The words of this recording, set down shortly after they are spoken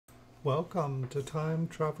Welcome to Time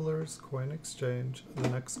Traveler's Coin Exchange. The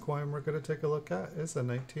next coin we're going to take a look at is a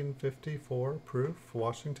 1954 proof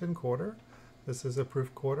Washington quarter. This is a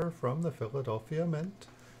proof quarter from the Philadelphia Mint.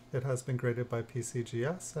 It has been graded by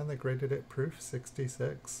PCGS and they graded it proof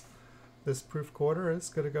 66. This proof quarter is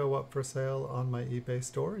going to go up for sale on my eBay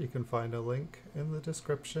store. You can find a link in the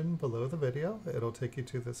description below the video. It'll take you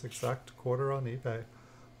to this exact quarter on eBay.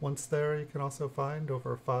 Once there, you can also find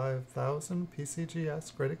over 5,000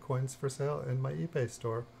 PCGS graded coins for sale in my eBay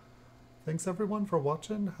store. Thanks everyone for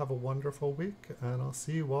watching, have a wonderful week, and I'll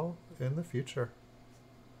see you all in the future.